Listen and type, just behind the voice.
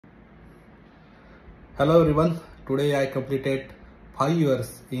Hello everyone. Today I completed 5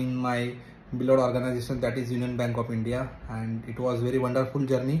 years in my beloved organization, that is Union Bank of India, and it was very wonderful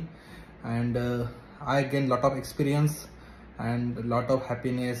journey, and I gained lot of experience and lot of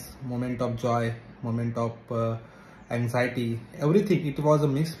happiness, moment of joy, moment of anxiety, everything. It was a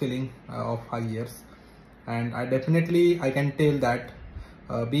mixed feeling of 5 years, and I can tell that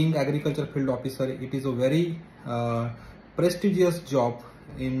being agriculture field officer, it is a very prestigious job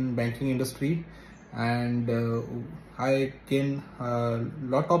in banking industry, and I gain a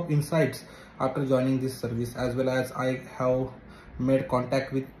lot of insights after joining this service, as well as I have made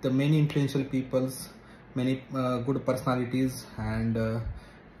contact with the many influential peoples, many good personalities, and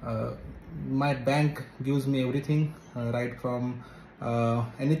my bank gives me everything, right from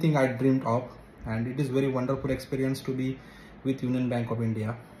anything I dreamed of, and it is very wonderful experience to be with Union Bank of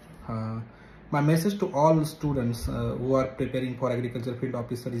India. My message to all students who are preparing for agriculture field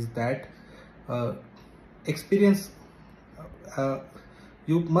officer is that experience,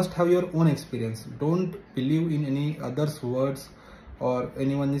 you must have your own experience. Don't believe in any others words or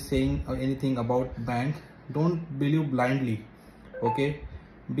anyone is saying anything about bank. Don't believe blindly. Okay,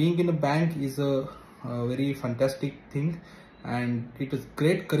 being in a bank is a very fantastic thing, and it is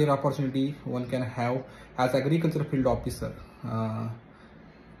great career opportunity one can have as agriculture field officer.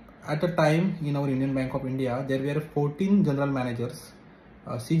 At a time in our Union Bank of India, there were 14 general managers,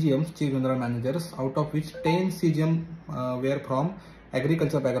 CGMs, Chief General Managers, out of which 10 CGM were from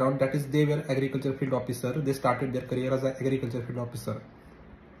agriculture background, that is they were agriculture field officer. They started their career as an agriculture field officer.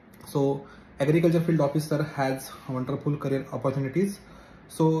 So agriculture field officer has wonderful career opportunities.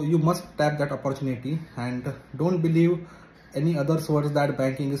 So you must tap that opportunity and don't believe any others words that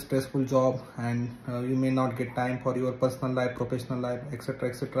banking is stressful job and you may not get time for your personal life, professional life, etc,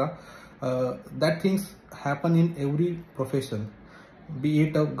 etc. That things happen in every profession, be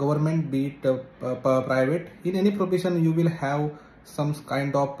it a government, be it private. In any profession you will have some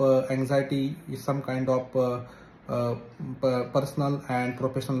kind of anxiety, some kind of personal and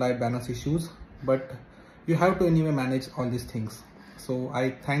professional life balance issues, but you have to anyway manage all these things. So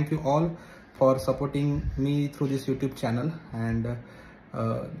I thank you all for supporting me through this YouTube channel, and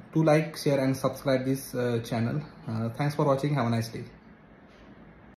do like, share and subscribe this channel. Thanks for watching. Have a nice day.